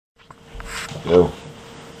Go.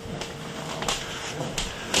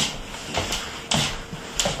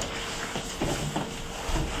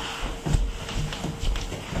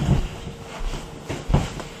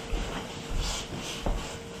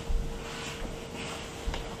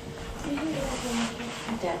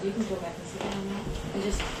 Dad, you can go back and sit down now. And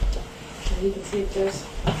just so you can see if there's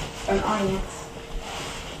an audience.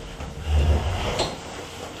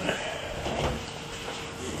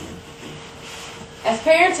 As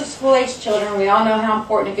parents of school-aged children, we all know how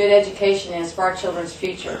important a good education is for our children's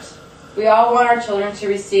futures. We all want our children to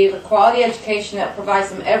receive a quality education that provides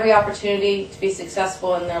them every opportunity to be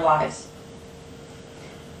successful in their lives.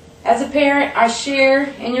 As a parent, I share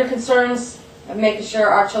in your concerns of making sure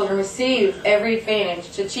our children receive every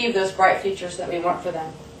advantage to achieve those bright futures that we want for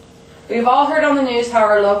them. We've all heard on the news how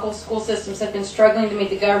our local school systems have been struggling to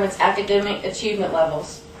meet the government's academic achievement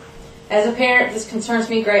levels. As a parent, this concerns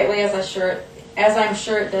me greatly, as I'm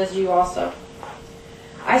sure it does you also.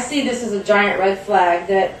 I see this as a giant red flag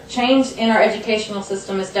that change in our educational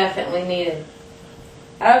system is definitely needed.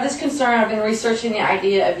 Out of this concern, I've been researching the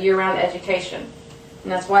idea of year-round education,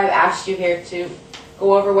 and that's why I've asked you here to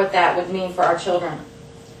go over what that would mean for our children.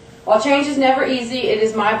 While change is never easy, it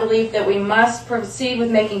is my belief that we must proceed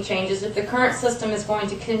with making changes if the current system is going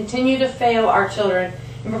to continue to fail our children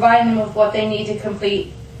in providing them with what they need to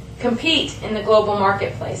compete in the global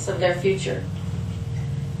marketplace of their future.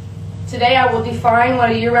 Today I will define what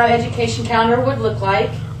a year-round education calendar would look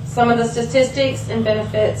like, some of the statistics and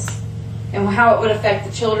benefits, and how it would affect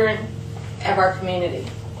the children of our community.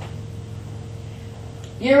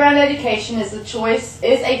 Year-round education is a choice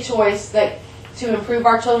that to improve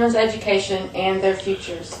our children's education and their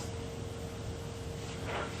futures.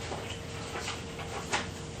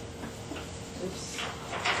 Oops.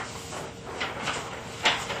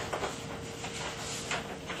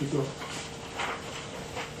 Keep going.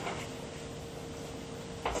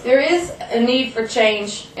 There is a need for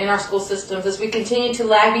change in our school systems as we continue to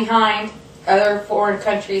lag behind other foreign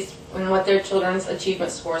countries in what their children's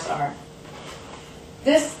achievement scores are.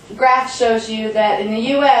 This graph shows you that in the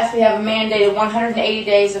U.S. we have a mandated 180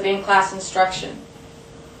 days of in-class instruction.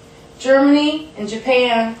 Germany and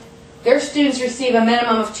Japan, their students receive a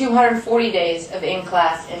minimum of 240 days of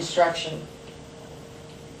in-class instruction.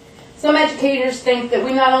 Some educators think that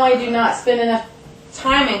we not only do not spend enough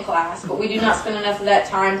time in class, but we do not spend enough of that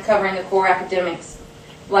time covering the core academics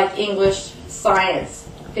like English, science,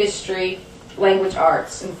 history, language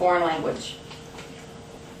arts, and foreign language.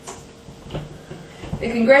 The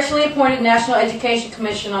Congressionally appointed National Education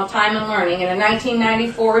Commission on Time and Learning in a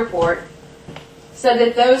 1994 report said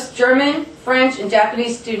that those German, French, and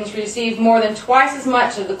Japanese students receive more than twice as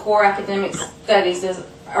much of the core academic studies as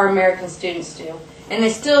our American students do, and they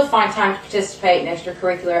still find time to participate in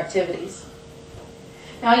extracurricular activities.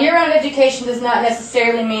 Now, year-round education does not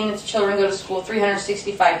necessarily mean that the children go to school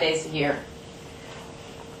 365 days a year.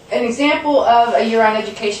 An example of a year-round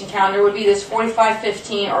education calendar would be this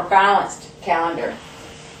 45-15 or balanced calendar.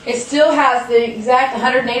 It still has the exact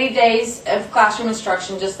 180 days of classroom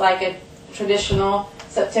instruction, just like a traditional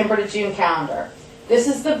September to June calendar. This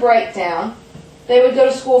is the breakdown. They would go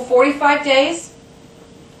to school 45 days,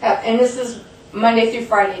 and this is Monday through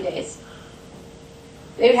Friday days.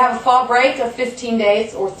 They would have a fall break of 15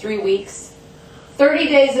 days or 3 weeks, 30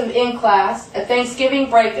 days of in-class, a Thanksgiving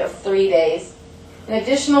break of 3 days, an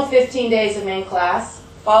additional 15 days of in-class,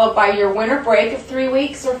 followed by your winter break of 3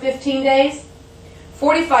 weeks or 15 days,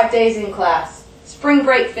 45 days in class, spring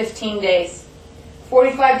break 15 days,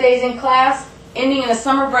 45 days in class, ending in a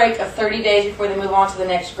summer break of 30 days before they move on to the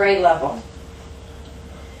next grade level.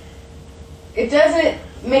 It doesn't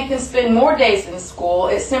make them spend more days in school,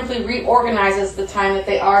 it simply reorganizes the time that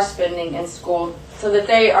they are spending in school so that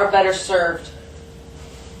they are better served.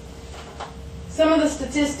 Some of the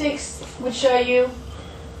statistics would show you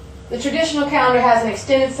the traditional calendar has an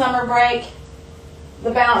extended summer break.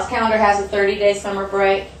 The balanced calendar has a 30-day summer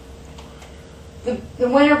break. The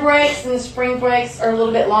winter breaks and the spring breaks are a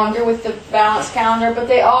little bit longer with the balanced calendar, but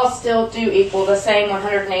they all still do equal the same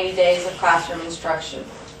 180 days of classroom instruction.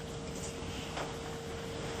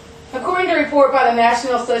 According to a report by the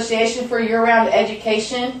National Association for Year-Round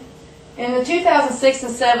Education, in the 2006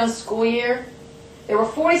 and 2007 school year, there were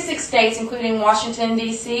 46 states, including Washington,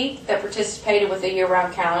 D.C., that participated with a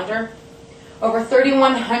year-round calendar. Over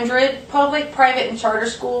 3,100 public, private, and charter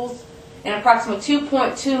schools, and approximately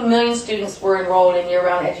 2.2 million students were enrolled in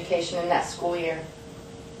year-round education in that school year.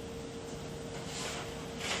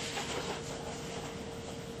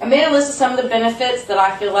 I made a list of some of the benefits that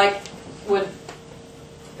I feel like would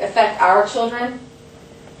affect our children.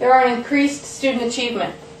 There are increased student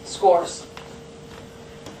achievement scores.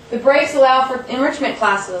 The breaks allow for enrichment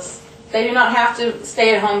classes. They do not have to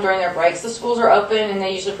stay at home during their breaks. The schools are open and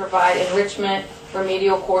they usually provide enrichment,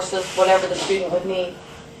 remedial courses, whatever the student would need.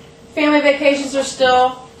 Family vacations are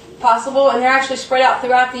still possible, and they're actually spread out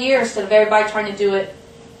throughout the year instead of everybody trying to do it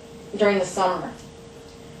during the summer.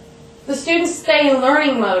 The students stay in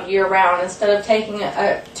learning mode year-round instead of taking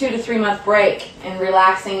a 2 to 3 month break and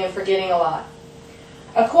relaxing and forgetting a lot.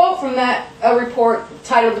 A quote from a report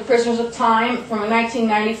titled "The Prisoners of Time" from a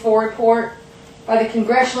 1994 report by the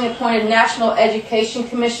congressionally appointed National Education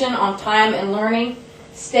Commission on Time and Learning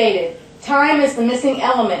stated, "Time is the missing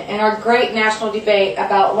element in our great national debate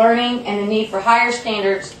about learning and the need for higher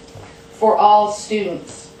standards for all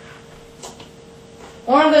students."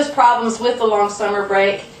 One of those problems with the long summer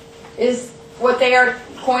break is what they are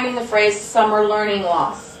coining the phrase summer learning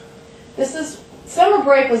loss. Summer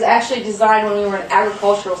break was actually designed when we were an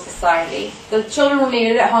agricultural society. The children were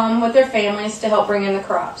needed at home with their families to help bring in the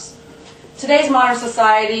crops. Today's modern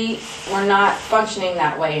society, we're not functioning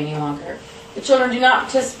that way any longer. The children do not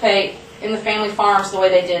participate in the family farms the way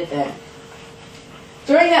they did then.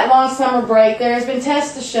 During that long summer break, there has been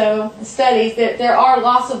tests to show, and studies, that there are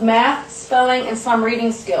loss of math, spelling, and some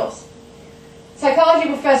reading skills. Psychology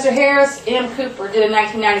professor Harris M. Cooper did a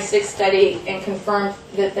 1996 study and confirmed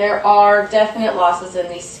that there are definite losses in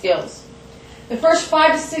these skills. The first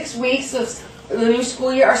 5 to 6 weeks of the new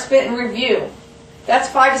school year are spent in review. That's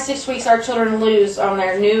 5 to 6 weeks our children lose on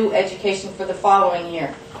their new education for the following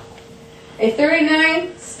year. A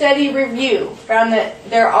 39-study review found that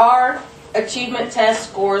there are achievement test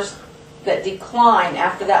scores that decline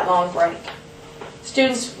after that long break.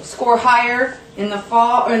 Students score higher in the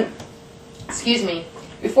fall,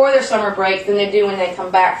 before their summer break than they do when they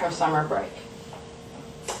come back from summer break.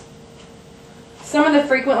 Some of the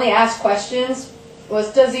frequently asked questions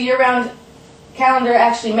was, does the year-round calendar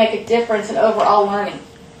actually make a difference in overall learning?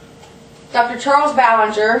 Dr. Charles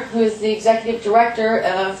Ballinger, who is the executive director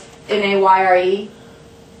of NAYRE,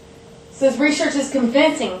 says research is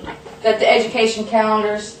convincing that the education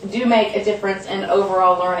calendars do make a difference in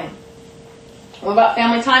overall learning. What about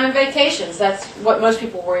family time and vacations? That's what most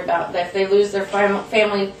people worry about, that if they lose their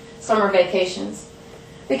family summer vacations.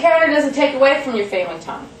 The calendar doesn't take away from your family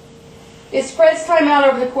time. It spreads time out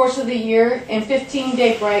over the course of the year in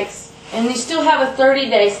 15-day breaks, and you still have a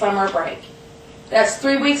 30-day summer break. That's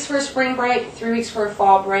 3 weeks for a spring break, 3 weeks for a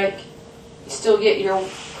fall break. You still get your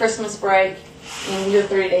Christmas break and your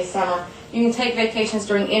 30-day summer. You can take vacations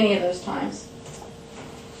during any of those times.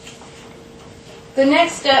 The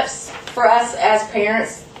next steps for us as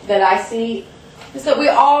parents that I see is that we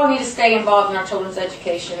all need to stay involved in our children's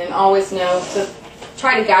education and always know to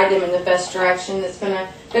try to guide them in the best direction that's going to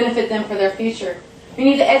benefit them for their future. We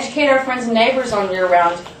need to educate our friends and neighbors on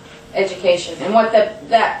year-round education and what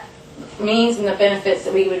that means and the benefits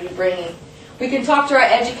that we would be bringing. We can talk to our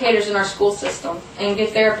educators in our school system and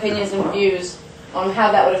get their opinions and views on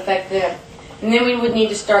how that would affect them. And then we would need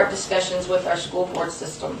to start discussions with our school board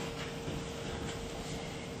system.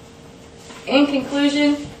 In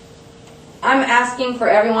conclusion, I'm asking for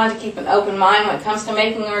everyone to keep an open mind when it comes to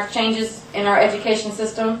making our changes in our education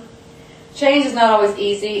system. Change is not always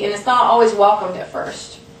easy, and it's not always welcomed at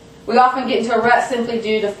first. We often get into a rut simply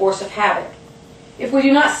due to force of habit. If we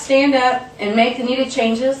do not stand up and make the needed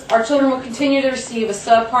changes, our children will continue to receive a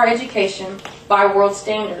subpar education by world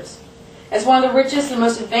standards. As one of the richest and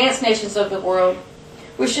most advanced nations of the world,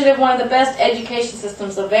 we should have one of the best education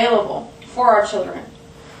systems available for our children.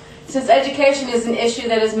 Since education is an issue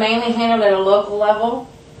that is mainly handled at a local level,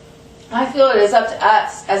 I feel it is up to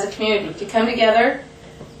us as a community to come together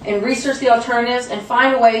and research the alternatives and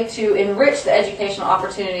find a way to enrich the educational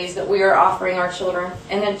opportunities that we are offering our children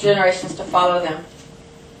and the generations to follow them.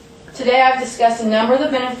 Today I've discussed a number of the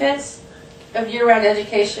benefits of year-round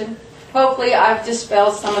education. Hopefully I've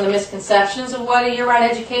dispelled some of the misconceptions of what a year-round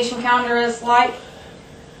education calendar is like.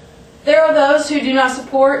 There are those who do not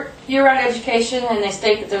support year-round education, and they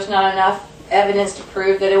state that there's not enough evidence to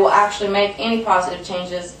prove that it will actually make any positive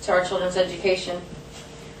changes to our children's education.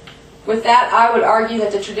 With that, I would argue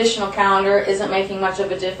that the traditional calendar isn't making much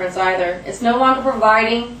of a difference either. It's no longer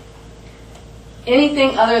providing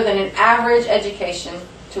anything other than an average education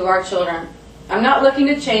to our children. I'm not looking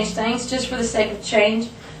to change things just for the sake of change,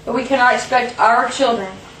 but we cannot expect our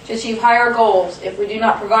children to achieve higher goals if we do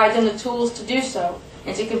not provide them the tools to do so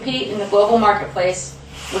and to compete in the global marketplace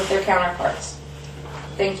with their counterparts.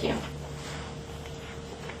 Thank you.